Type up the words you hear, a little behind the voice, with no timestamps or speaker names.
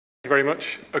Thank you very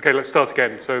much. Okay, let's start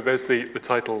again. So there's the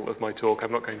title of my talk.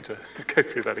 I'm not going to go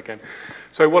through that again.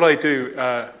 So what I do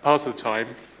part of the time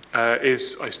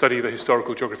is I study the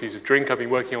historical geographies of drink. I've been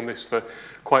working on this for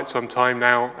quite some time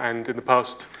now, and in the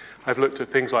past I've looked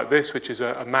at things like this, which is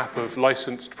a map of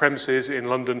licensed premises in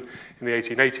London in the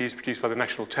 1880s, produced by the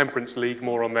National Temperance League.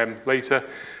 More on them later.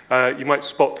 You might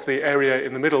spot the area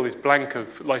in the middle is blank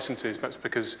of licenses. That's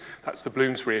because that's the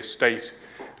Bloomsbury estate.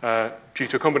 Due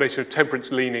to a combination of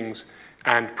temperance leanings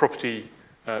and property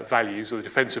values, or the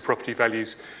defence of property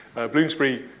values,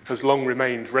 Bloomsbury has long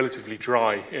remained relatively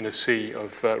dry in a sea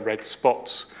of red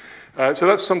spots. So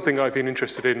that's something I've been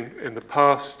interested in the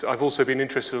past. I've also been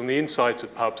interested on the insides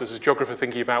of pubs as a geographer,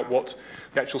 thinking about what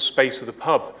the actual space of the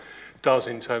pub does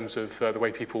in terms of the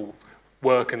way people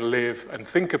work and live and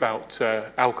think about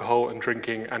alcohol and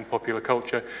drinking and popular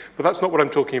culture. But that's not what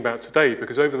I'm talking about today,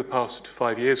 because over the past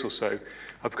 5 years or so,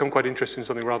 I've become quite interested in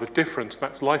something rather different, and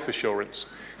that's life assurance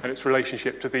and its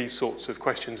relationship to these sorts of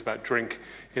questions about drink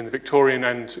in the Victorian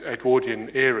and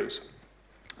Edwardian eras.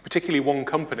 Particularly one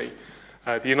company,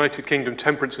 the United Kingdom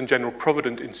Temperance and General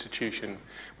Provident Institution,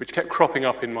 which kept cropping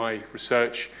up in my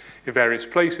research in various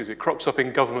places. It crops up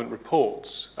in government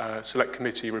reports, select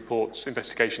committee reports,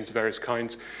 investigations of various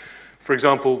kinds. For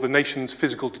example, the nation's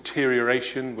physical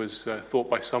deterioration was thought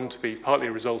by some to be partly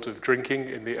a result of drinking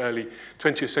in the early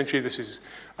 20th century. This is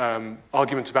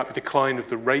arguments about the decline of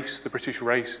the race, the British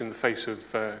race, in the face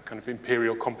of kind of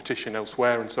imperial competition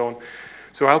elsewhere and so on.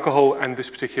 So alcohol and this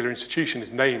particular institution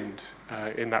is named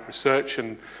in that research,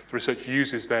 and the research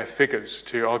uses their figures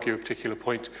to argue a particular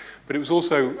point. But it was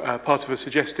also part of a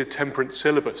suggested temperance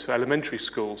syllabus for elementary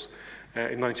schools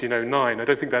in 1909. I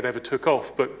don't think that ever took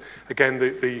off, but again,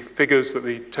 the figures that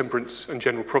the Temperance and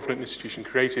General Provident Institution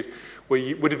created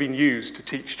would have been used to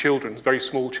teach children, very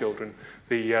small children,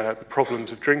 the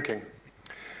problems of drinking.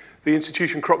 The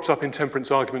institution crops up in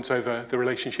temperance arguments over the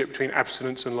relationship between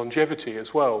abstinence and longevity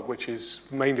as well, which is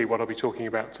mainly what I'll be talking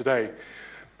about today.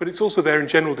 But it's also there in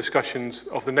general discussions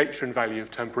of the nature and value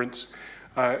of temperance.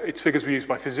 Its figures were used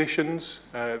by physicians,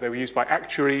 they were used by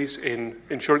actuaries in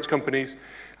insurance companies,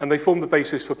 and they formed the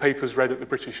basis for papers read at the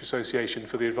British Association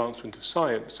for the Advancement of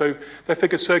Science. So their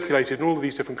figures circulated in all of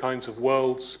these different kinds of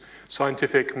worlds: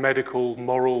 scientific, medical,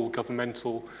 moral,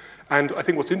 governmental. And I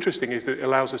think what's interesting is that it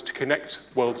allows us to connect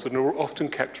worlds that are often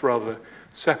kept rather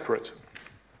separate.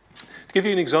 To give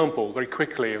you an example very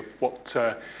quickly of what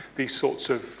these sorts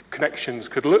of connections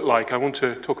could look like, I want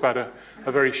to talk about a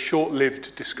very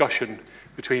short-lived discussion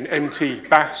between M.T.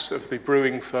 Bass of the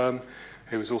brewing firm,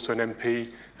 who was also an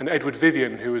MP, and Edward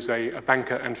Vivian, who was a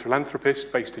banker and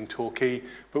philanthropist based in Torquay,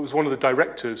 but was one of the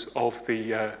directors of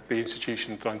the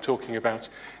institution that I'm talking about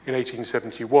in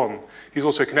 1871. He's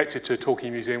also connected to Torquay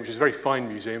Museum, which is a very fine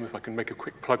museum, if I can make a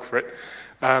quick plug for it.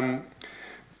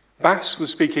 Bass was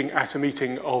speaking at a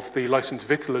meeting of the Licensed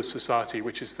Victuallers Society,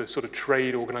 which is the sort of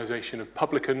trade organisation of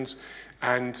publicans,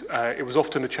 and it was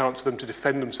often a chance for them to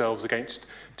defend themselves against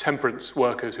temperance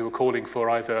workers who were calling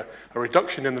for either a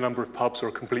reduction in the number of pubs or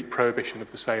a complete prohibition of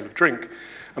the sale of drink.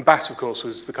 And Bass, of course,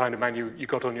 was the kind of man you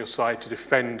got on your side to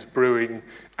defend brewing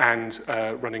and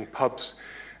running pubs.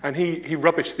 And he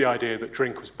rubbished the idea that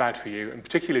drink was bad for you, and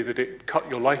particularly that it cut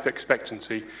your life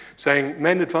expectancy, saying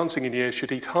men advancing in years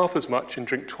should eat half as much and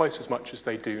drink twice as much as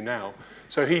they do now.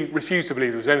 So he refused to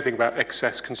believe there was anything about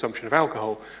excess consumption of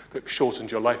alcohol that shortened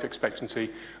your life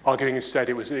expectancy, arguing instead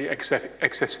it was the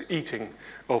excess eating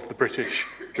of the British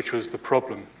which was the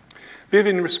problem.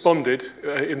 Vivian responded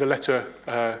in the letter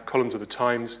columns of the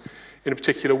Times in a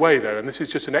particular way, though, and this is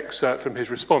just an excerpt from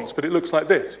his response, but it looks like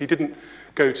this. He didn't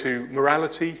go to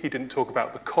morality, he didn't talk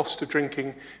about the cost of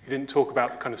drinking, he didn't talk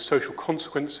about the kind of social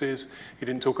consequences, he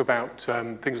didn't talk about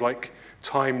things like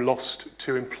time lost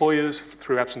to employers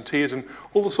through absenteeism,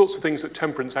 all the sorts of things that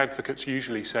temperance advocates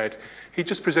usually said. He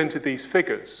just presented these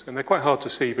figures, and they're quite hard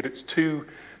to see, but it's two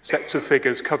sets of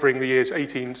figures covering the years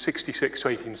 1866 to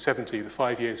 1870, the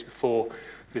 5 years before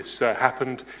this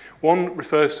happened. One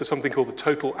refers to something called the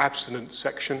total abstinence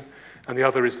section, and the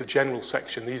other is the general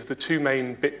section. These are the two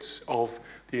main bits of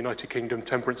the United Kingdom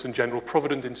Temperance and General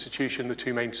Provident Institution, the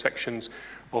two main sections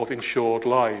of insured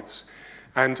lives.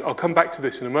 And I'll come back to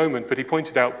this in a moment, but he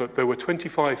pointed out that there were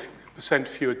 25%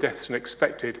 fewer deaths than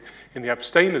expected in the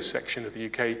abstainers section of the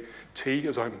UKT,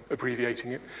 as I'm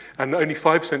abbreviating it, and only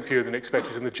 5% fewer than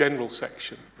expected in the general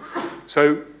section.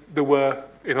 So there were,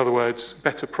 in other words,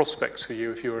 better prospects for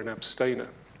you if you were an abstainer.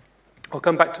 I'll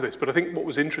come back to this, but I think what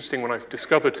was interesting when I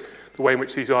discovered the way in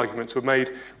which these arguments were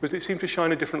made was it seemed to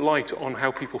shine a different light on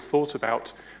how people thought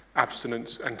about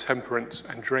abstinence and temperance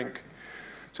and drink.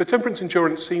 So temperance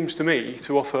insurance seems to me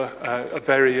to offer a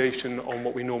variation on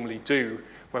what we normally do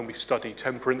when we study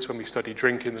temperance, when we study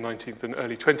drink in the 19th and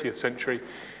early 20th century.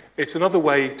 It's another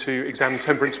way to examine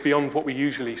temperance beyond what we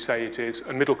usually say it is,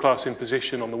 a middle-class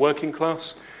imposition on the working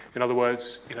class. In other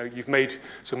words, you've made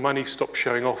some money, stop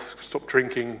showing off, stop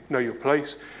drinking, know your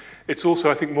place. It's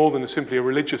also, I think, more than simply a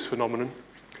religious phenomenon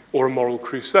or a moral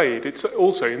crusade. It's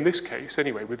also, in this case,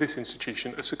 anyway, with this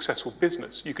institution, a successful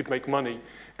business. You could make money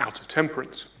out of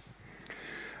temperance.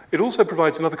 It also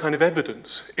provides another kind of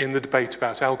evidence in the debate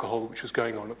about alcohol, which was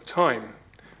going on at the time.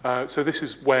 So this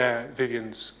is where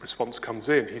Vivian's response comes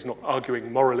in. He's not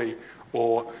arguing morally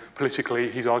or politically,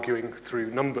 he's arguing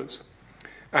through numbers.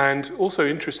 And also,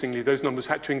 interestingly, those numbers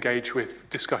had to engage with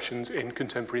discussions in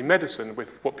contemporary medicine,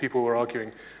 with what people were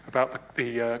arguing about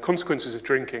the consequences of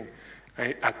drinking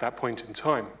at that point in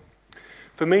time.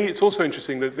 For me, it's also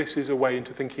interesting that this is a way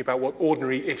into thinking about what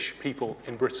ordinary-ish people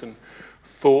in Britain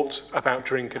thought about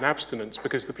drink and abstinence,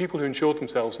 because the people who insured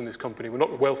themselves in this company were not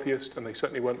the wealthiest, and they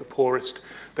certainly weren't the poorest.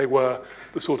 They were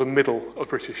the sort of middle of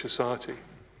British society.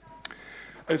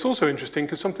 And it's also interesting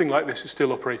because something like this is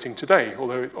still operating today,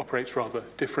 although it operates rather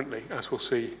differently, as we'll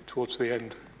see towards the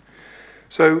end.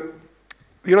 So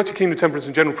the United Kingdom Temperance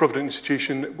and General Provident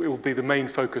Institution will be the main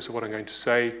focus of what I'm going to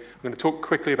say. I'm going to talk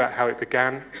quickly about how it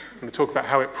began. I'm going to talk about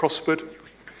how it prospered,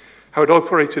 how it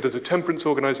operated as a temperance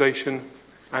organisation,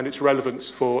 and its relevance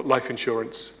for life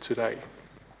insurance today.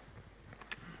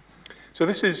 So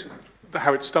this is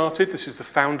how it started. This is the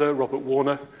founder, Robert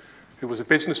Warner, who was a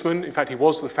businessman. In fact, he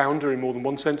was the founder in more than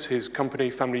one sense. His company,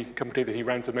 family company that he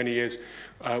ran for many years,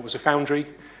 was a foundry.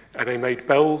 They made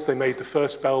bells. They made the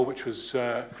first bell, which was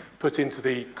put into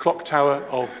the clock tower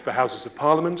of the Houses of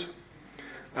Parliament.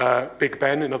 Big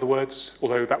Ben, in other words,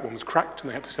 although that one was cracked and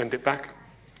they had to send it back.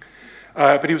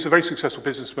 But he was a very successful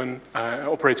businessman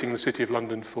operating in the City of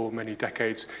London for many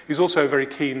decades. He was also a very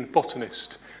keen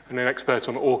botanist and an expert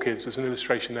on orchids. There's an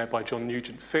illustration there by John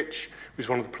Nugent Fitch, which is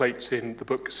one of the plates in the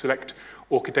book Select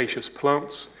Orchidaceous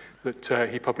Plants that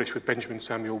he published with Benjamin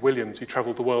Samuel Williams. He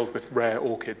travelled the world with rare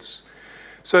orchids.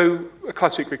 So a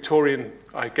classic Victorian,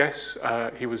 I guess.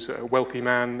 He was a wealthy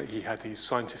man. He had these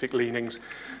scientific leanings.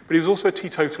 But he was also a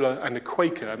teetotaler and a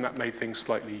Quaker, and that made things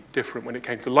slightly different when it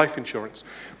came to life insurance.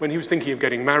 When he was thinking of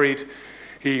getting married,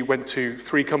 he went to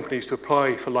 3 companies to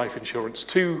apply for life insurance.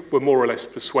 2 were more or less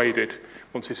persuaded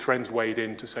once his friends weighed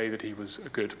in to say that he was a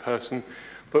good person.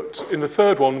 But in the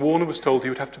 3rd one, Warner was told he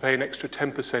would have to pay an extra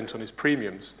 10% on his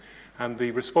premiums. And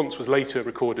the response was later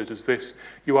recorded as this: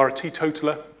 "You are a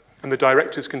teetotaler, and the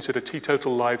directors consider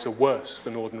teetotal lives are worse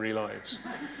than ordinary lives."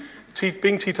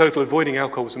 Being teetotal, avoiding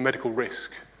alcohol, was a medical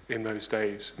risk in those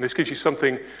days. And this gives you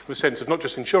something of a sense of not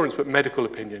just insurance, but medical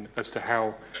opinion as to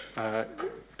how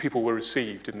people were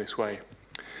received in this way.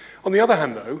 On the other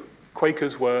hand, though,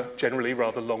 Quakers were generally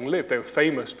rather long-lived. They were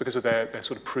famous because of their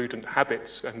sort of prudent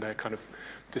habits and their kind of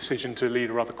decision to lead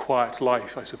a rather quiet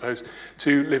life, I suppose,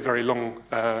 to live very long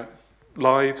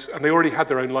lives. And they already had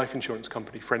their own life insurance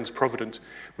company, Friends Provident,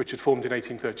 which had formed in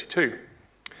 1832.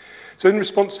 So in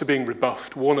response to being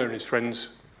rebuffed, Warner and his friends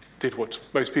did what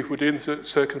most people would do in the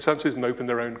circumstances and opened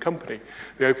their own company.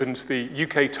 They opened the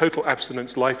UK Total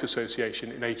Abstinence Life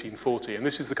Association in 1840, and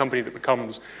this is the company that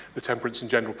becomes the Temperance and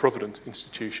General Provident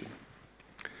Institution.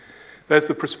 There's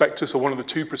the prospectus, or one of the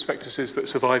 2 prospectuses that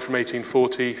survived from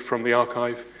 1840 from the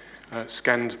archive,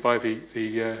 scanned by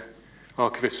the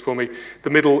archivist for me. The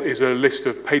middle is a list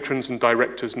of patrons and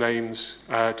directors' names.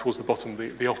 Towards the bottom,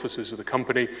 the officers of the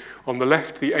company. On the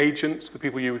left, the agents, the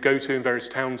people you would go to in various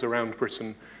towns around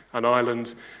Britain and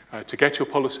Ireland to get your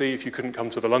policy if you couldn't come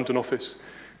to the London office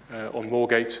on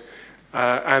Moorgate.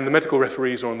 And the medical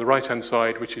referees are on the right-hand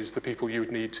side, which is the people you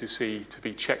would need to see to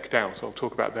be checked out. I'll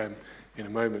talk about them in a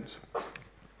moment.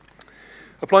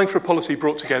 Applying for a policy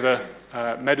brought together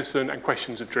medicine and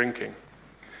questions of drinking.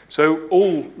 So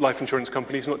all life insurance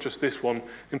companies, not just this one,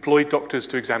 employed doctors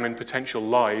to examine potential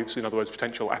lives, in other words,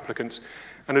 potential applicants,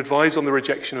 and advise on the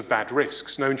rejection of bad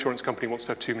risks. No insurance company wants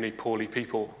to have too many poorly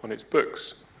people on its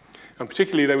books. And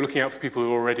particularly, they were looking out for people who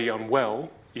were already unwell,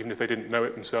 even if they didn't know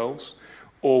it themselves,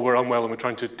 or were unwell and were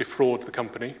trying to defraud the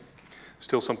company.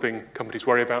 Still something companies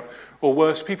worry about. Or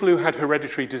worse, people who had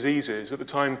hereditary diseases. At the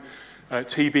time,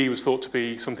 TB was thought to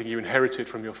be something you inherited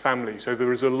from your family, so there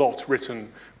was a lot written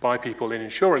by people in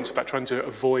insurance about trying to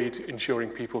avoid insuring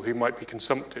people who might be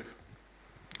consumptive.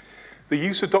 The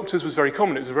use of doctors was very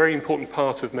common. It was a very important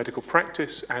part of medical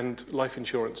practice and life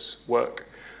insurance work.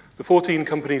 The 14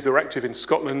 companies that were active in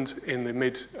Scotland in the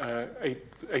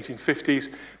mid-1850s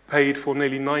paid for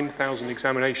nearly 9,000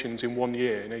 examinations in 1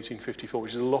 year in 1854,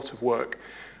 which is a lot of work.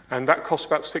 And that cost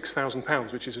about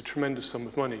 £6,000, which is a tremendous sum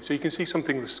of money. So you can see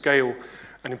something of the scale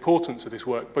and importance of this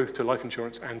work both to life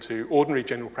insurance and to ordinary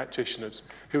general practitioners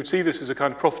who would see this as a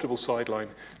kind of profitable sideline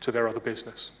to their other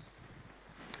business.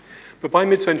 But by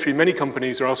mid-century, many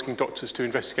companies are asking doctors to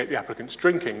investigate the applicant's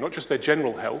drinking, not just their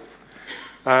general health,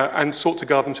 and sought to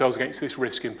guard themselves against this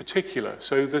risk in particular.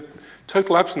 So the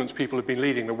total abstinence people have been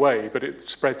leading the way, but it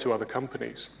spread to other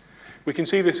companies. We can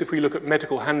see this if we look at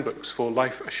medical handbooks for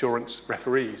life assurance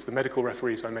referees, the medical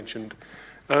referees I mentioned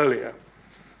earlier.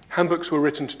 Handbooks were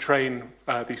written to train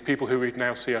these people who we'd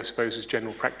now see, I suppose, as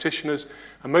general practitioners,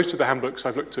 and most of the handbooks,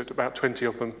 I've looked at about 20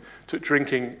 of them, took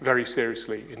drinking very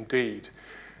seriously indeed.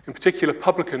 In particular,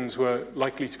 publicans were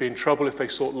likely to be in trouble if they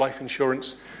sought life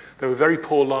insurance. There were very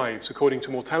poor lives, according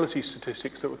to mortality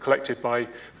statistics that were collected by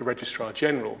the Registrar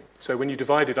General. So when you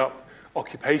divided up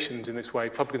occupations in this way,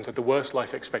 publicans had the worst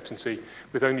life expectancy,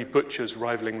 with only butchers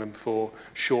rivaling them for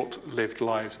short-lived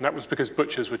lives. And that was because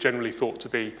butchers were generally thought to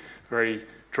be very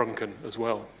drunken as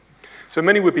well. So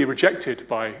many would be rejected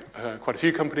by quite a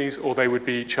few companies, or they would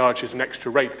be charged at an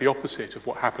extra rate, the opposite of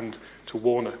what happened to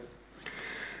Warner.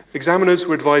 Examiners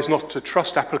were advised not to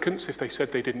trust applicants if they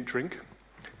said they didn't drink,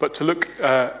 but to look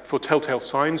for telltale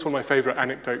signs. One of my favourite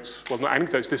anecdotes, well, not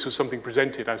anecdotes, this was something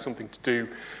presented as something to do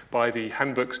by the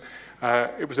handbooks.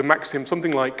 It was a maxim,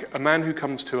 something like, a man who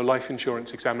comes to a life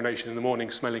insurance examination in the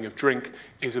morning smelling of drink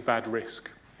is a bad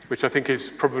risk, which I think is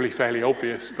probably fairly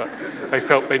obvious, but they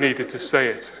felt they needed to say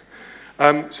it.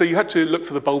 So you had to look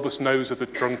for the bulbous nose of the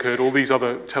drunkard. All these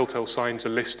other telltale signs are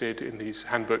listed in these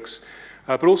handbooks,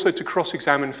 but also to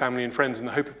cross-examine family and friends in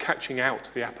the hope of catching out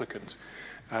the applicant,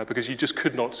 because you just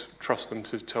could not trust them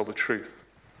to tell the truth.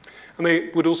 And they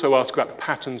would also ask about the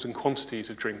patterns and quantities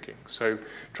of drinking, so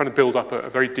trying to build up a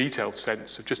very detailed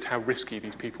sense of just how risky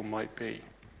these people might be.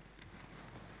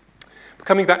 But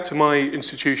coming back to my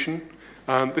institution,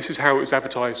 this is how it was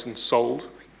advertised and sold.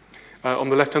 On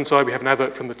the left-hand side, we have an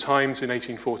advert from the Times in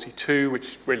 1842,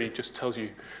 which really just tells you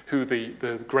who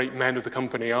the great men of the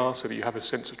company are, so that you have a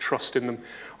sense of trust in them.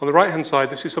 On the right-hand side,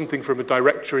 this is something from a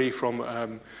directory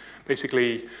from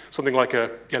basically something like a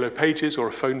Yellow Pages or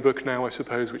a phone book now, I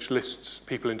suppose, which lists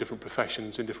people in different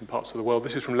professions in different parts of the world.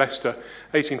 This is from Leicester,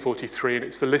 1843, and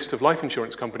it's the list of life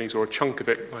insurance companies, or a chunk of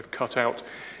it I've cut out.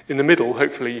 In the middle,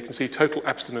 hopefully, you can see Total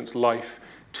Abstinence Life,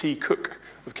 T. Cook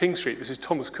of King Street. This is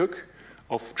Thomas Cook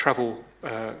of travel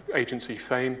agency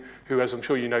fame, who, as I'm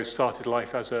sure you know, started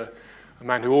life as a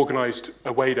man who organised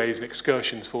away days and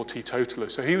excursions for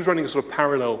teetotalers. So he was running a sort of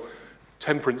parallel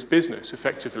temperance business,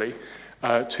 effectively,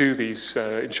 to these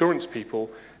insurance people.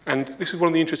 And this is one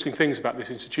of the interesting things about this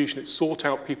institution. It sought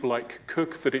out people like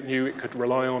Cook that it knew it could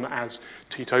rely on as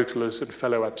teetotalers and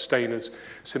fellow abstainers,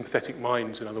 sympathetic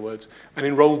minds, in other words, and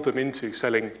enrolled them into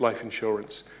selling life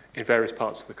insurance in various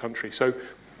parts of the country. So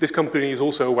this company is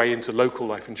also a way into local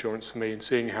life insurance for me and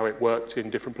seeing how it worked in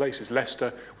different places.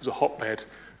 Leicester was a hotbed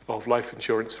of life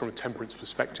insurance from a temperance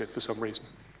perspective for some reason.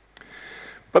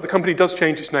 But the company does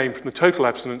change its name from the Total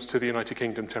Abstinence to the United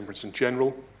Kingdom Temperance and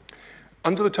General.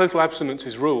 Under the Total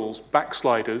Abstinence's rules,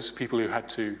 backsliders, people who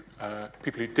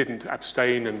didn't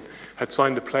abstain and had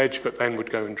signed the pledge but then would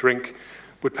go and drink,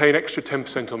 would pay an extra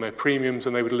 10% on their premiums,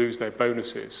 and they would lose their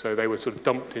bonuses. So they were sort of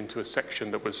dumped into a section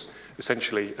that was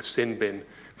essentially a sin bin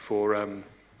for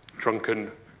drunken,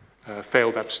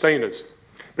 failed abstainers.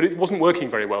 But it wasn't working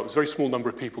very well. It was a very small number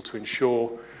of people to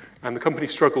insure, and the company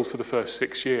struggled for the first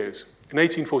 6 years. In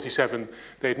 1847,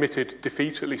 they admitted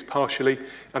defeat, at least partially,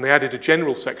 and they added a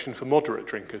general section for moderate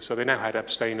drinkers. So they now had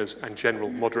abstainers and general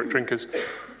moderate drinkers.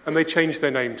 And they changed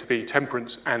their name to be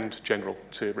Temperance and General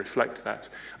to reflect that.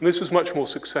 And this was much more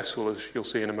successful, as you'll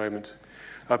see in a moment.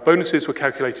 Bonuses were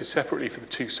calculated separately for the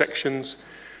two sections,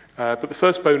 but the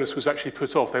first bonus was actually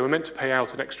put off. They were meant to pay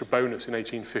out an extra bonus in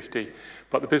 1850,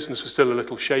 but the business was still a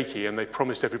little shaky, and they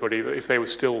promised everybody that if they were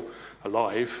still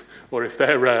alive, or if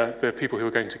the people who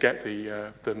were going to get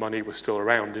the money were still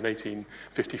around in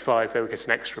 1855, they would get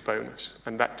an extra bonus,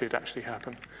 and that did actually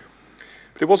happen.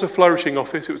 But it was a flourishing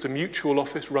office. It was a mutual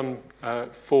office run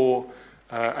for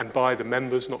and by the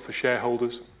members, not for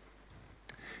shareholders.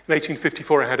 In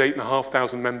 1854, it had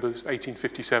 8,500 members,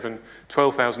 1857,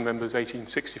 12,000 members,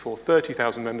 1864,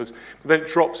 30,000 members. But then it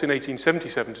drops in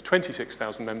 1877 to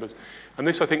 26,000 members. And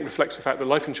this, I think, reflects the fact that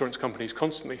life insurance companies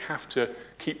constantly have to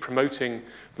keep promoting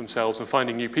themselves and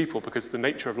finding new people, because the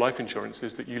nature of life insurance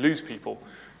is that you lose people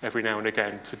every now and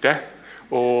again to death,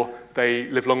 or they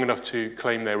live long enough to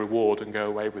claim their reward and go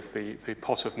away with the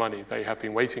pot of money they have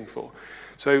been waiting for.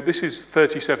 So this is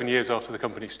 37 years after the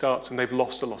company starts, and they've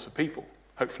lost a lot of people.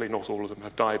 Hopefully not all of them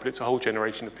have died, but it's a whole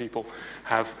generation of people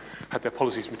have had their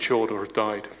policies matured or have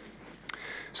died.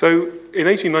 So in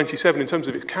 1897, in terms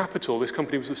of its capital, this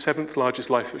company was the 7th largest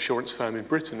life insurance firm in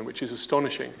Britain, which is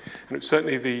astonishing. And it's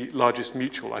certainly the largest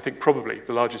mutual, I think probably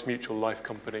the largest mutual life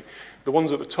company. The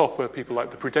ones at the top were people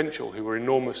like the Prudential, who were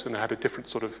enormous and had a different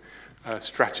sort of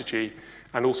strategy.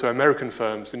 And also American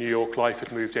firms, the New York Life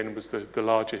had moved in and was the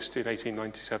largest in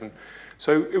 1897.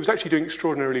 So it was actually doing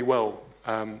extraordinarily well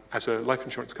as a life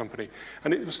insurance company.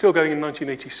 And it was still going in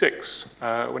 1986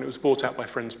 when it was bought out by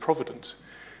Friends Provident.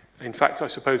 In fact, I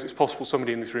suppose it's possible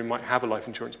somebody in this room might have a life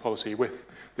insurance policy with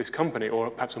this company or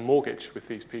perhaps a mortgage with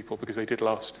these people because they did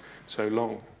last so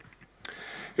long.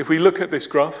 If we look at this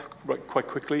graph quite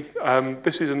quickly,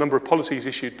 this is a number of policies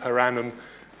issued per annum.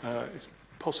 It's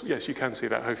possible, yes, you can see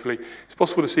that, hopefully. It's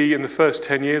possible to see in the first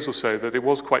 10 years or so that it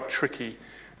was quite tricky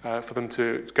for them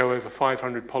to go over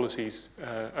 500 policies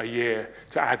a year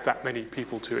to add that many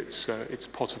people to its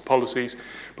pot of policies.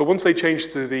 But once they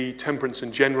changed to the temperance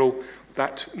and general,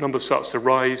 that number starts to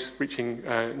rise, reaching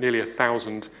nearly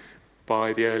 1,000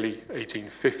 by the early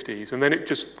 1850s. And then it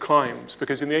just climbs,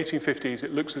 because in the 1850s,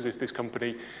 it looks as if this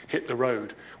company hit the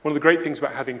road. One of the great things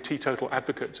about having teetotal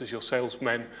advocates as your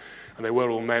salesmen, and they were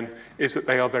all men, is that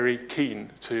they are very keen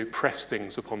to press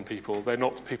things upon people. They're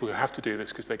not people who have to do this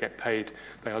because they get paid.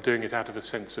 They are doing it out of a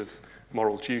sense of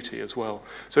moral duty as well.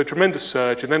 So a tremendous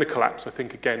surge, and then a collapse, I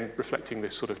think, again, reflecting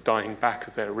this sort of dying back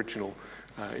of their original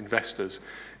investors.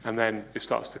 And then it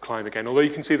starts to climb again. Although you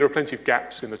can see there are plenty of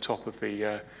gaps in the top of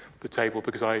the table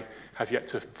because I have yet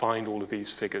to find all of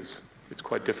these figures. It's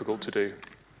quite difficult to do.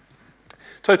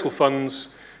 Total funds,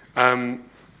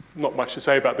 not much to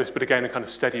say about this, but again, a kind of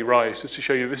steady rise, just to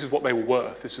show you this is what they were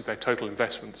worth. This is their total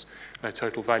investments, their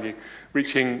total value,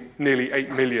 reaching nearly 8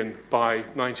 million by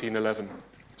 1911.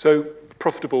 So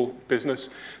profitable business.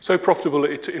 So profitable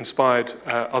it inspired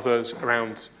others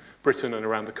around Britain and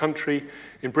around the country.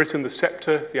 In Britain, the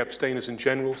Sceptre, the Abstainers in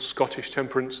general, Scottish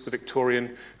Temperance, the Victorian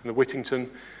and the Whittington,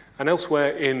 and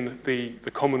elsewhere in the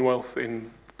Commonwealth,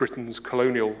 in Britain's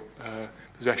colonial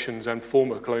possessions and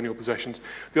former colonial possessions,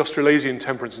 the Australasian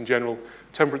Temperance in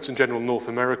general North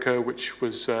America, which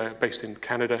was based in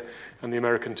Canada, and the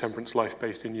American Temperance Life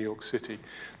based in New York City.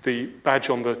 The badge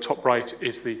on the top right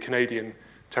is the Canadian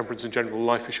Temperance and General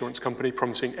Life Assurance Company,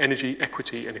 promising energy,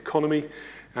 equity and economy,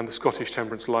 and the Scottish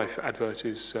Temperance Life advert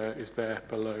is there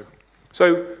below.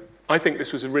 So I think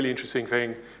this was a really interesting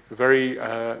thing, a very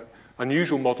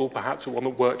unusual model, perhaps, but one that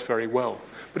worked very well.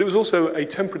 But it was also a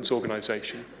temperance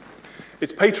organisation.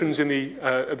 Its patrons at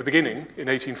the beginning, in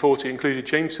 1840, included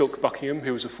James Silk Buckingham,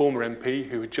 who was a former MP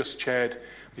who had just chaired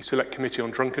the Select Committee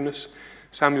on Drunkenness,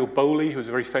 Samuel Bowley, who was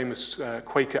a very famous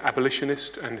Quaker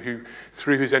abolitionist and who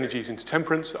threw his energies into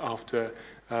temperance after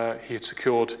he had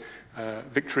secured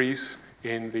victories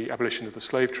in the abolition of the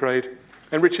slave trade,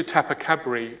 and Richard Tapper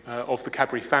Cadbury of the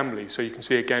Cadbury family. So you can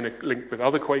see again a link with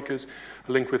other Quakers,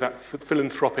 a link with that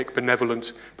philanthropic,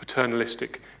 benevolent,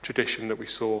 paternalistic tradition that we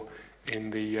saw in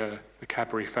the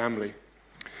Cadbury family.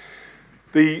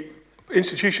 The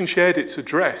institution shared its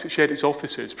address, it shared its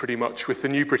offices pretty much with the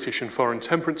New British and Foreign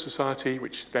Temperance Society,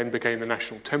 which then became the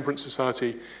National Temperance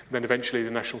Society, and then eventually the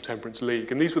National Temperance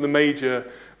League. And these were the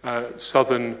major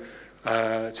southern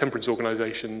temperance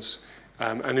organisations.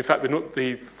 And in fact,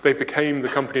 they became the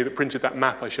company that printed that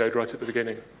map I showed right at the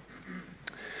beginning.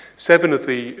 7 of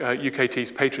the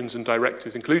UKT's patrons and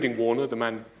directors, including Warner, the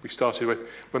man we started with,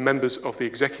 were members of the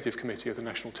executive committee of the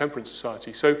National Temperance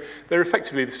Society. So they're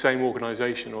effectively the same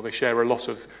organisation, or they share a lot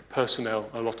of personnel,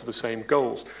 a lot of the same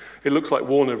goals. It looks like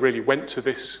Warner really went to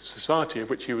this society,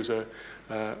 of which he was a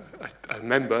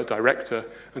member, director,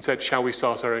 and said, shall we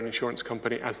start our own insurance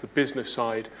company as the business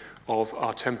side of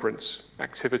our temperance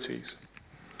activities?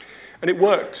 And it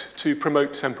worked to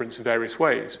promote temperance in various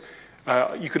ways.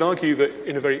 You could argue that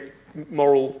in a very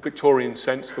moral Victorian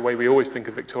sense, the way we always think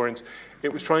of Victorians,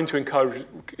 it was trying to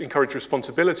encourage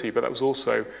responsibility, but that was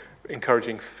also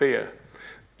encouraging fear.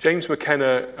 James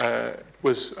McKenna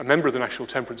was a member of the National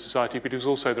Temperance Society, but he was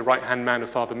also the right-hand man of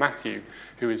Father Matthew,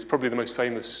 who is probably the most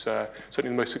famous, certainly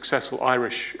the most successful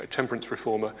Irish temperance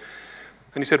reformer.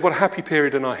 And he said, "What a happy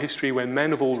period in our history when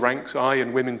men of all ranks, aye,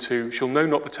 and women too, shall know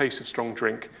not the taste of strong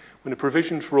drink, when a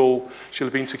provision for all shall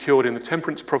have been secured in the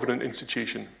temperance provident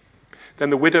institution. Then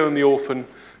the widow and the orphan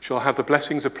shall have the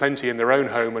blessings of plenty in their own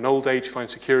home, and old age find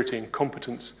security in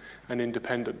competence and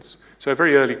independence." So a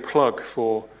very early plug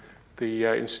for the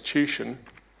institution.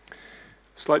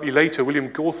 Slightly later, William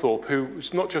Gawthorpe, who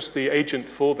was not just the agent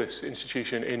for this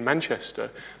institution in Manchester,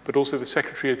 but also the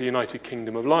Secretary of the United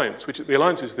Kingdom Alliance, which the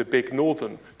Alliance is the big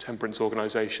northern temperance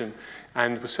organisation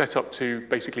and was set up to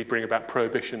basically bring about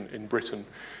prohibition in Britain.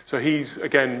 So he's,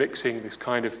 again, mixing this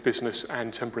kind of business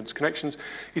and temperance connections.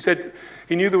 He said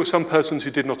he knew there were some persons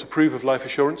who did not approve of life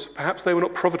assurance. Perhaps they were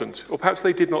not provident, or perhaps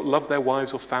they did not love their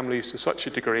wives or families to such a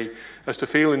degree as to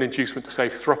feel an inducement to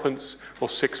save threepence or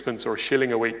sixpence or a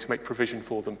shilling a week to make provision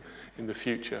for them in the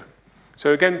future.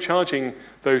 So again, charging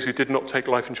those who did not take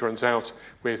life insurance out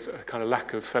with a kind of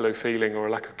lack of fellow feeling or a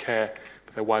lack of care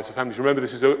for their wives and families. Remember,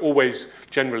 this is always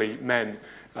generally men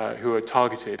who are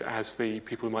targeted as the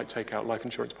people who might take out life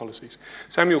insurance policies.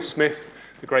 Samuel Smith,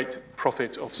 the great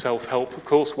prophet of self-help, of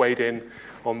course, weighed in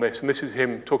on this, and this is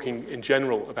him talking in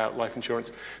general about life insurance.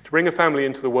 To bring a family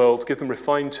into the world, give them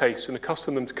refined tastes and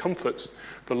accustom them to comforts,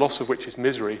 the loss of which is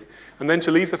misery, and then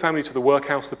to leave the family to the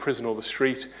workhouse, the prison, or the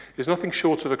street is nothing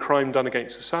short of a crime done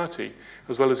against society,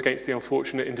 as well as against the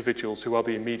unfortunate individuals who are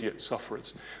the immediate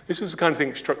sufferers. This was the kind of thing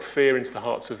that struck fear into the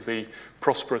hearts of the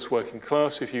prosperous working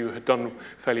class. If you had done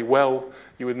fairly well,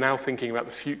 you were now thinking about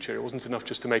the future. It wasn't enough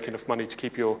just to make enough money to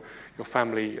keep your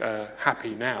family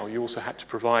happy now. You also had to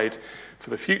provide for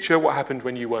the future. What happened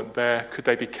when you weren't there? Could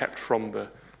they be kept from the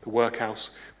workhouse?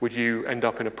 Would you end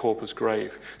up in a pauper's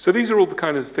grave? So these are all the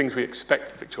kind of things we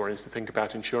expect Victorians to think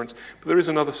about insurance, but there is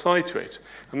another side to it,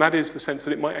 and that is the sense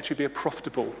that it might actually be a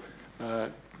profitable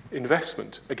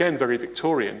investment. Again, very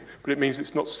Victorian, but it means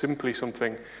it's not simply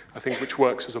something, I think, which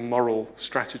works as a moral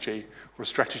strategy or a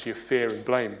strategy of fear and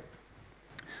blame.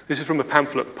 This is from a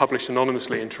pamphlet published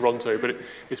anonymously in Toronto, but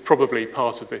it's probably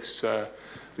part of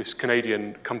this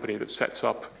Canadian company that sets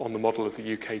up on the model of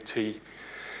the UKT.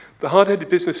 The hard-headed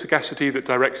business sagacity that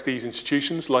directs these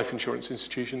institutions, life insurance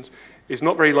institutions, is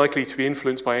not very likely to be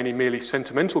influenced by any merely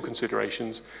sentimental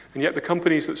considerations, and yet the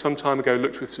companies that some time ago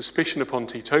looked with suspicion upon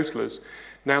teetotalers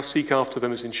now seek after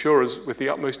them as insurers with the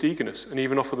utmost eagerness and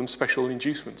even offer them special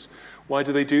inducements. Why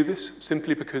do they do this?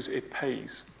 Simply because it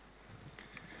pays.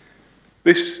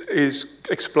 This is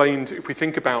explained if we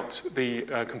think about the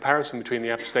comparison between the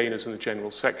abstainers and the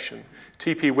general section.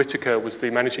 T.P. Whitaker was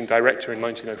the managing director in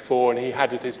 1904, and he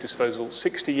had at his disposal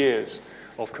 60 years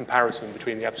of comparison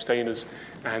between the abstainers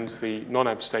and the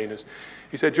non-abstainers.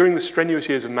 He said, during the strenuous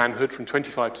years of manhood, from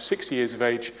 25 to 60 years of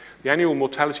age, the annual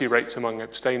mortality rates among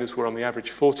abstainers were on the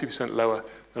average 40% lower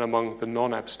than among the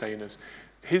non-abstainers.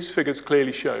 His figures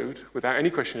clearly showed, without any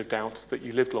question of doubt, that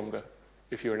you lived longer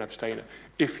if you were an abstainer,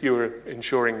 if you were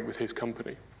insuring with his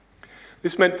company.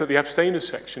 This meant that the abstainers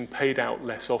section paid out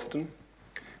less often,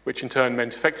 which in turn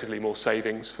meant effectively more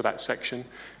savings for that section,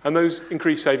 and those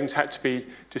increased savings had to be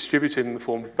distributed in the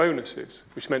form of bonuses,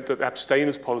 which meant that the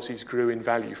abstainers policies grew in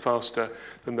value faster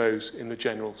than those in the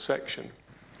general section.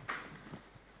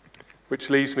 Which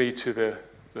leads me to the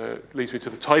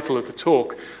title of the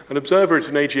talk. An observer at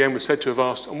an AGM was said to have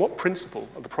asked, on what principle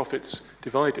are the profits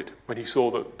divided, when he saw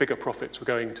that bigger profits were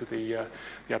going to the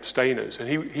abstainers.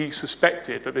 And he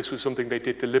suspected that this was something they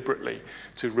did deliberately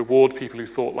to reward people who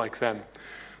thought like them.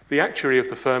 The actuary of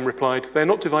the firm replied, they're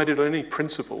not divided on any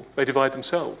principle, they divide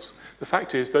themselves. The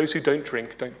fact is, those who don't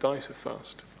drink don't die so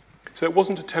fast. So it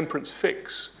wasn't a temperance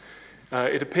fix.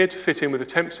 It appeared to fit in with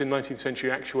attempts in 19th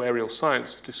century actuarial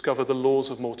science to discover the laws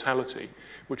of mortality,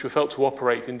 which were felt to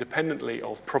operate independently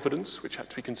of providence, which had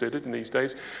to be considered in these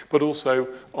days, but also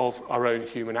of our own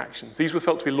human actions. These were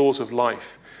felt to be laws of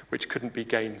life, which couldn't be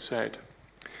gainsaid.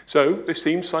 So this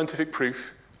seems scientific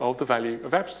proof of the value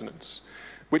of abstinence,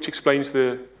 which explains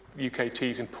the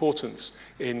UKT's importance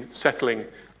in settling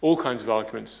all kinds of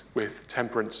arguments with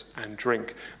temperance and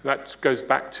drink. That goes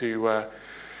back to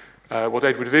what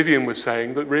Edward Vivian was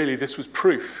saying, that really this was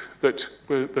proof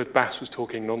that Bass was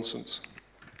talking nonsense.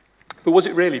 But was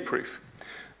it really proof?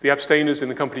 The abstainers in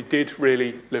the company did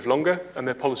really live longer, and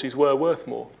their policies were worth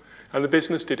more. And the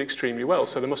business did extremely well,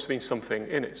 so there must have been something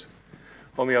in it.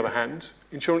 On the other hand,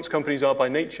 insurance companies are by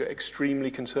nature extremely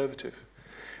conservative.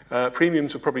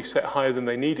 Premiums were probably set higher than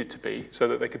they needed to be so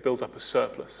that they could build up a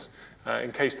surplus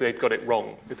in case they'd got it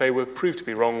wrong. If they were proved to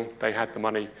be wrong, they had the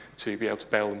money to be able to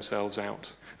bail themselves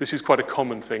out. This is quite a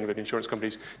common thing that insurance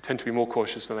companies tend to be more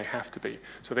cautious than they have to be.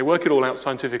 So they work it all out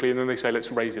scientifically, and then they say,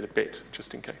 let's raise it a bit,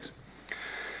 just in case.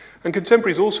 And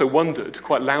contemporaries also wondered,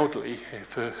 quite loudly,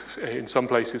 in some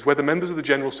places, whether members of the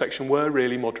general section were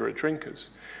really moderate drinkers,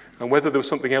 and whether there was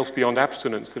something else beyond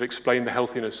abstinence that explained the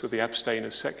healthiness of the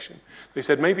abstainers section. They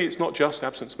said maybe it's not just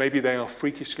abstinence, maybe they are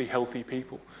freakishly healthy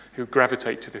people who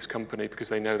gravitate to this company because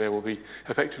they know they will be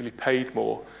effectively paid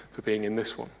more for being in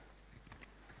this one.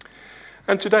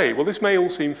 And today, well, this may all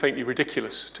seem faintly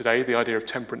ridiculous today, the idea of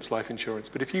temperance life insurance,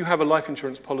 but if you have a life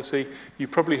insurance policy, you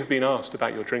probably have been asked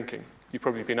about your drinking. You've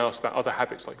probably been asked about other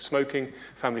habits like smoking,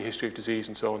 family history of disease,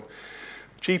 and so on.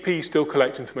 GPs still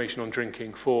collect information on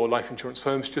drinking for life insurance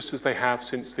firms, just as they have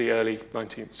since the early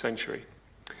 19th century.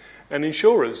 And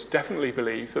insurers definitely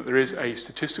believe that there is a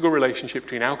statistical relationship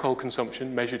between alcohol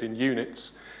consumption, measured in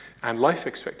units, and life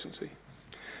expectancy.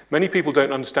 Many people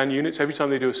don't understand units. Every time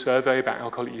they do a survey about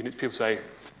alcoholic units, people say,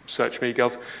 search me,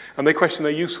 Gov, and they question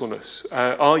their usefulness.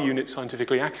 Are units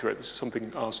scientifically accurate? This is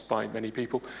something asked by many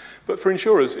people. But for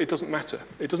insurers, it doesn't matter.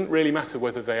 It doesn't really matter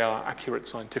whether they are accurate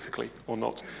scientifically or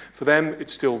not. For them,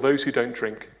 it's still those who don't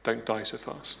drink don't die so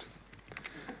fast.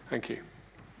 Thank you.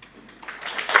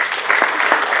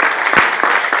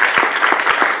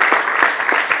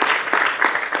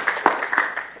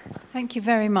 Thank you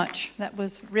very much. That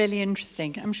was really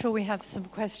interesting. I'm sure we have some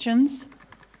questions.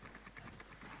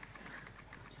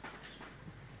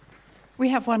 We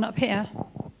have one up here.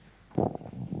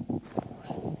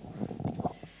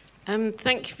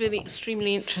 Thank you for the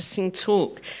extremely interesting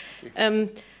talk.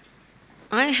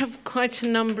 I have quite a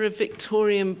number of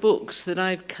Victorian books that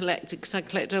I've collected, because I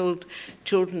collect old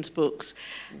children's books,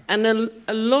 and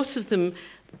a lot of them,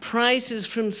 prizes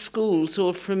from schools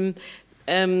or from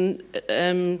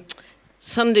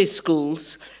Sunday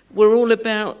schools, were all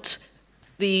about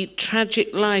the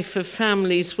tragic life of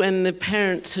families when the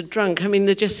parents are drunk. I mean,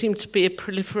 there just seemed to be a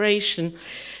proliferation.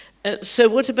 So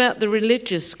what about the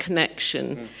religious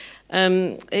connection?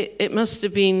 It must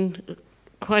have been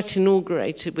quite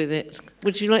inaugurated with it.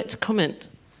 Would you like to comment?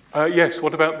 Yes,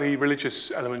 what about the religious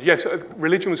element? Yes,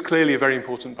 religion was clearly a very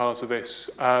important part of this,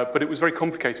 but it was very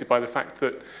complicated by the fact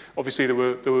that obviously there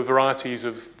were varieties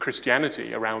of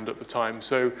Christianity around at the time.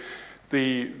 So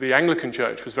the Anglican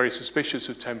Church was very suspicious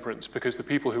of temperance because the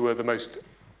people who were the most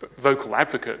vocal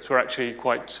advocates were actually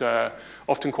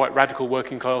often quite radical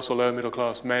working class or lower middle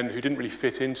class men who didn't really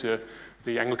fit into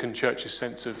the Anglican Church's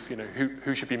sense of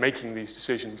who should be making these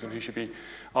decisions and who should be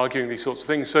arguing these sorts of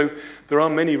things. So there are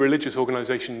many religious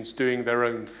organisations doing their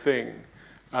own thing,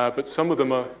 but some of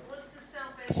them are... Was the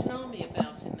Salvation Army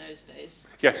about in those days?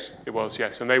 Yes, it was,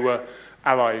 yes, and they were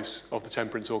allies of the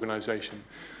temperance organisation.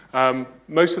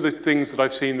 Most of the things that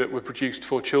I've seen that were produced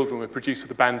for children were produced for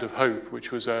the Band of Hope,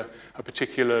 which was a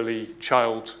particularly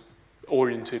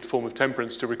child-oriented form of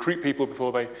temperance to recruit people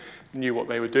before they knew what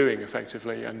they were doing,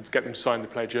 effectively, and get them to sign the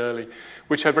pledge early,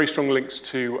 which had very strong links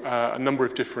to a number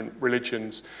of different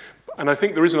religions. And I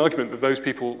think there is an argument that those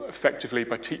people effectively,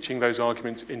 by teaching those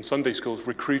arguments in Sunday schools,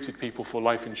 recruited people for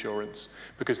life insurance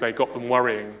because they got them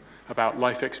worrying about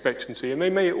life expectancy, and they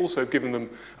may also have given them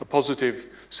a positive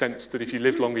sense that if you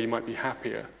lived longer, you might be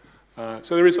happier.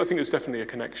 So I think there's definitely a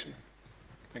connection.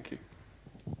 Thank you.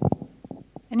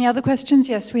 Any other questions?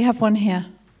 Yes, we have one here.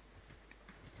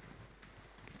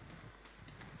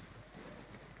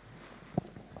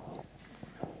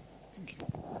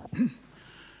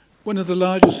 One of the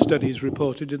largest studies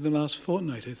reported in the last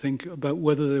fortnight, I think, about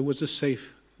whether there was a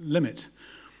safe limit.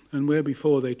 And where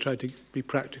before they tried to be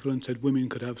practical and said women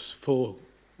could have 4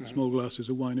 small glasses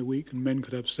of wine a week and men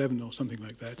could have 7 or something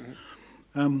like that,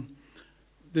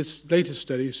 this latest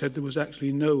study said there was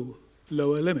actually no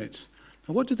lower limit.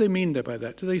 Now, what did they mean by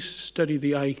that? Did they study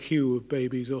the IQ of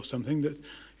babies or something, that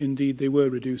indeed they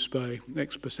were reduced by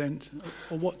X%?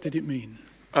 Or what did it mean?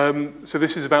 So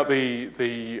this is about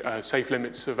the safe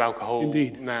limits of alcohol.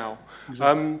 Indeed. Now.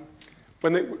 Exactly.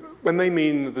 When they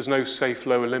mean that there's no safe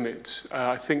lower limit,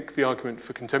 I think the argument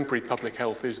for contemporary public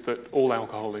health is that all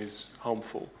alcohol is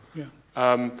harmful.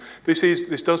 Yeah.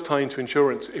 This does tie into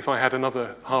insurance. If I had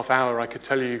another half hour, I could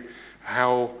tell you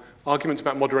how arguments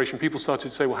about moderation, people started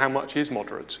to say, well, how much is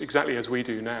moderate? Exactly as we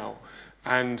do now.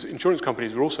 And insurance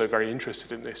companies were also very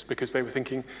interested in this because they were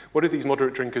thinking, what if these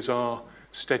moderate drinkers are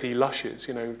steady lushes,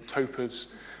 topers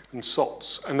and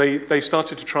sots? And they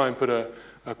started to try and put a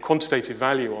quantitative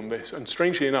value on this. And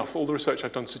strangely enough, all the research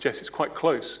I've done suggests it's quite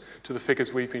close to the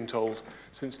figures we've been told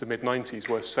since the mid-90s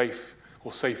were safe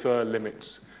or safer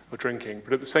limits of drinking.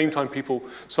 But at the same time,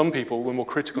 some people were more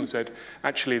critical and said,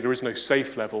 actually, there is no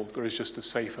safe level, there is just a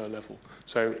safer level.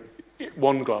 So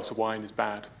 1 glass of wine is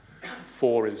bad.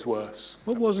 4 is worse.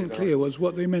 What wasn't clear was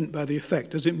what they meant by the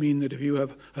effect. Does it mean that if you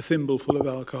have a thimble full of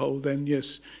alcohol, then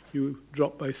yes, you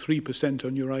drop by 3%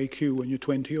 on your IQ when you're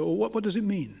 20, or what does it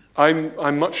mean?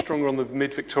 I'm much stronger on the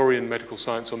mid-Victorian medical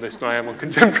science on this than I am on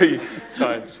contemporary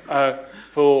science.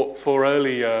 For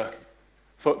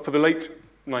the late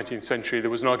 19th century, there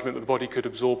was an argument that the body could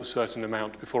absorb a certain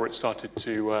amount before it started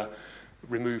to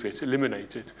remove it,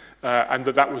 eliminate it, and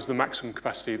that was the maximum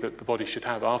capacity that the body should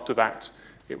have. After that,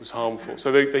 it was harmful.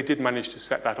 So they did manage to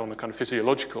set that on a kind of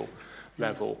physiological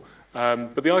level.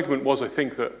 But the argument was, I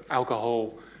think, that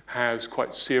alcohol has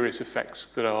quite serious effects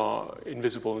that are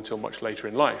invisible until much later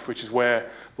in life, which is where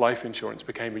life insurance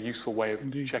became a useful way of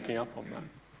checking up on that.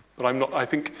 But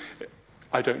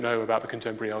I don't know about the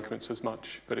contemporary arguments as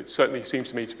much, but it certainly seems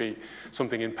to me to be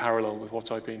something in parallel with what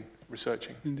I've been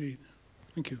researching. Indeed.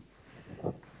 Thank you.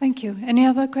 Thank you. Any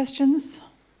other questions?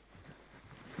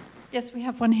 Yes, we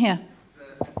have one here.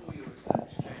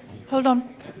 Hold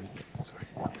on.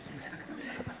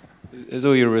 Has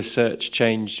all your research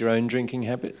changed your own drinking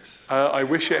habits? I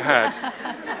wish it had.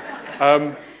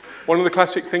 One of the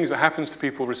classic things that happens to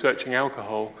people researching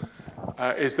alcohol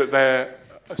is that their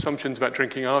assumptions about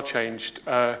drinking are changed.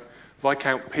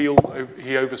 Viscount Peel,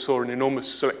 he oversaw an enormous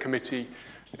select committee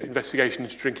investigation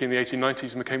into drinking in the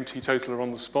 1890s and became a teetotaler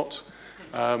on the spot.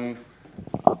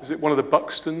 Was it one of the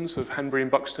Buxtons of Hanbury and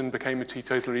Buxton became a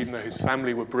teetotaler even though his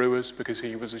family were brewers because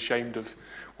he was ashamed of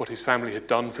what his family had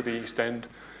done for the East End.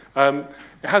 It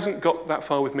hasn't got that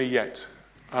far with me yet,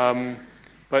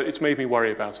 but it's made me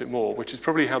worry about it more, which is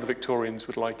probably how the Victorians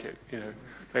would like it. You know,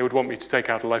 they would want me to take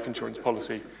out a life insurance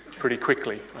policy pretty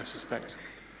quickly, I suspect.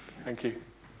 Thank you.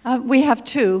 We have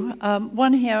two,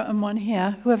 one here and one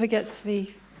here. Whoever gets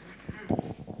the...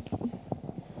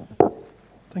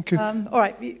 Thank you. All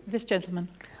right, this gentleman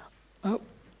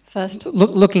first.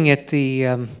 Looking at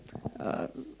the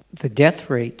death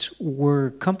rates,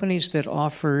 were companies that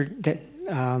offered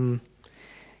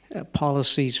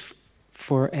policies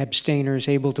for abstainers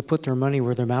able to put their money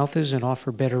where their mouth is and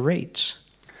offer better rates?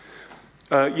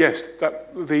 Yes,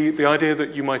 the idea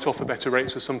that you might offer better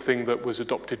rates was something that was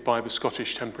adopted by the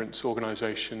Scottish Temperance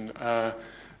Organisation.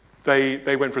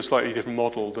 They went for a slightly different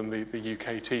model than the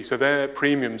UKT. So their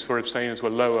premiums for abstainers were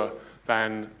lower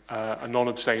than a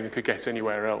non-abstainer could get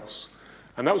anywhere else.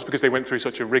 And that was because they went through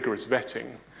such a rigorous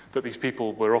vetting that these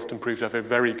people were often proved to have a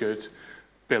very good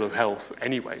bill of health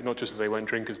anyway, not just that they weren't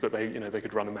drinkers, but they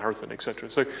could run a marathon, etc.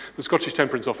 So the Scottish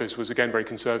Temperance Office was, again, very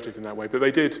conservative in that way. But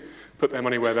they did put their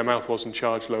money where their mouth was and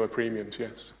charge lower premiums,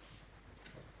 yes.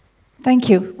 Thank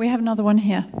you. We have another one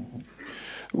here.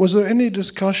 Was there any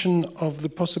discussion of the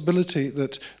possibility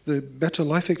that the better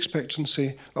life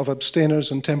expectancy of abstainers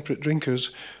and temperate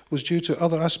drinkers was due to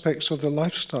other aspects of their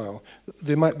lifestyle?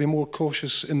 They might be more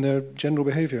cautious in their general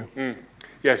behaviour.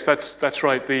 Yes, that's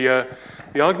right.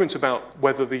 The arguments about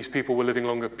whether these people were living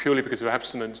longer purely because of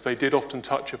abstinence, they did often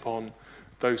touch upon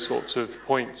those sorts of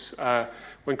points.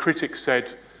 When critics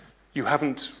said, you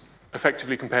haven't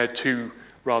effectively compared two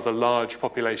rather large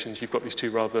populations, you've got these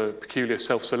two rather peculiar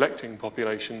self-selecting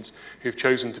populations who've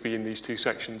chosen to be in these two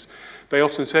sections, they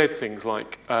often said things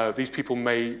like, these people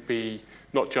may be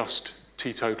not just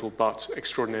teetotal but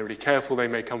extraordinarily careful. They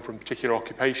may come from particular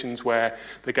occupations where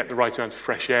they get the right amount of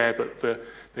fresh air, but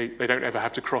they don't ever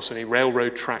have to cross any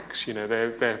railroad tracks. You know,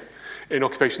 they're in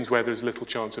occupations where there's little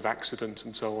chance of accident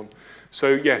and so on.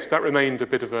 So yes, that remained a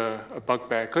bit of a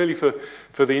bugbear. Clearly for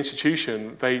the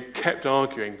institution, they kept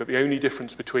arguing that the only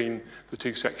difference between the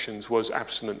two sections was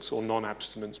abstinence or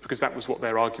non-abstinence, because that was what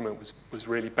their argument was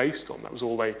really based on. That was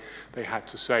all they had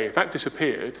to say. If that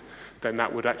disappeared, then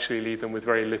that would actually leave them with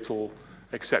very little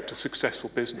except a successful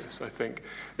business, I think.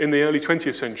 In the early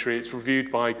 20th century, it's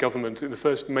reviewed by government in the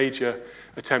first major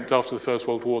attempt after the First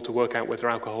World War to work out whether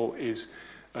alcohol is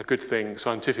a good thing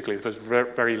scientifically, the first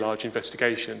very large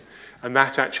investigation. And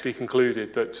that actually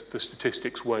concluded that the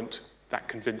statistics weren't that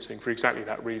convincing for exactly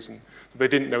that reason. They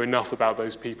didn't know enough about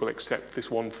those people except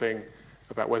this one thing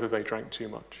about whether they drank too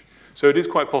much. So it is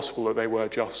quite possible that they were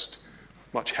just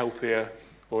much healthier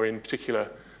or in particular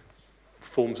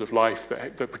forms of life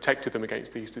that protected them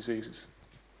against these diseases.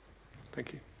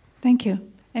 Thank you. Thank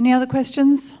you. Any other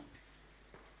questions?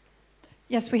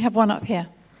 Yes, we have one up here.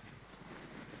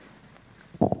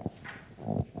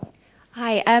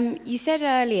 Hi, you said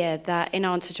earlier that in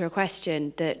answer to a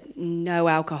question that no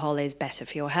alcohol is better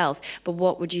for your health, but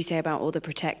what would you say about all the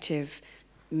protective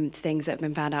things that have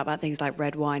been found out about things like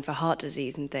red wine for heart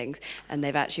disease and things, and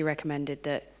they've actually recommended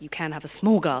that you can have a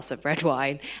small glass of red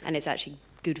wine and it's actually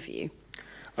good for you?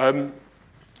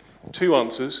 Two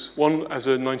answers. One, as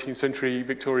a 19th century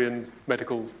Victorian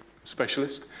medical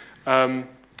specialist,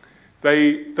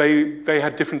 they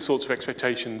had different sorts of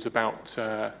expectations about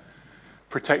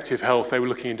protective health. They were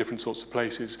looking in different sorts of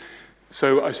places.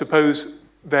 So I suppose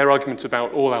their arguments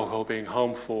about all alcohol being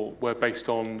harmful were based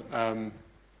on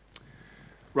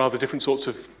rather different sorts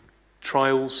of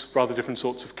trials, rather different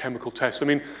sorts of chemical tests. I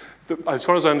mean, as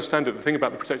far as I understand it, the thing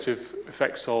about the protective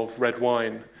effects of red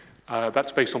wine,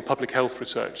 that's based on public health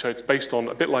research. So it's based on,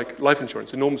 a bit like life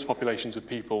insurance, enormous populations of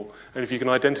people. And if you can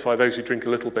identify those who drink a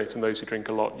little bit and those who drink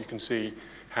a lot, you can see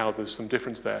how there's some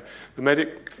difference there. The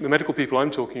medical people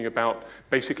I'm talking about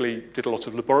basically did a lot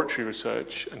of laboratory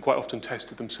research and quite often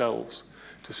tested themselves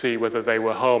to see whether they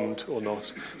were harmed or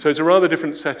not. So it's a rather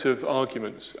different set of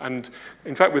arguments. And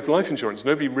in fact, with life insurance,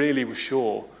 nobody really was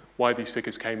sure why these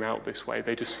figures came out this way.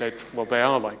 They just said, well, they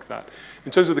are like that.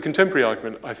 In terms of the contemporary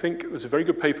argument, I think there's a very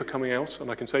good paper coming out, and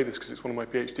I can say this because it's one of my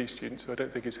PhD students, who I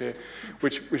don't think is here,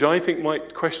 which I think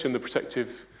might question the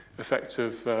protective effect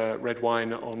of red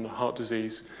wine on heart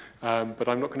disease, but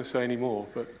I'm not going to say any more,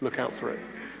 but look out for it.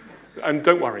 And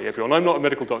don't worry, everyone, I'm not a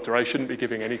medical doctor. I shouldn't be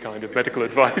giving any kind of medical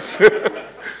advice.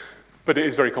 But it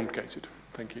is very complicated.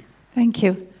 Thank you. Thank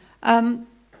you.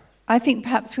 I think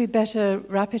perhaps we better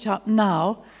wrap it up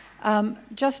now.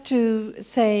 Just to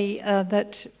say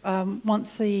that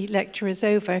once the lecture is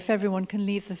over, if everyone can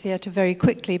leave the theatre very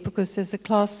quickly, because there's a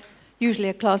class, usually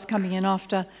a class coming in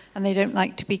after, and they don't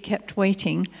like to be kept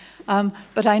waiting.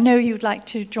 But I know you'd like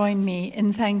to join me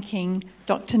in thanking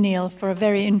Dr. Kneale for a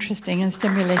very interesting and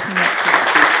stimulating lecture.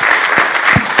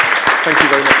 Thank you very much.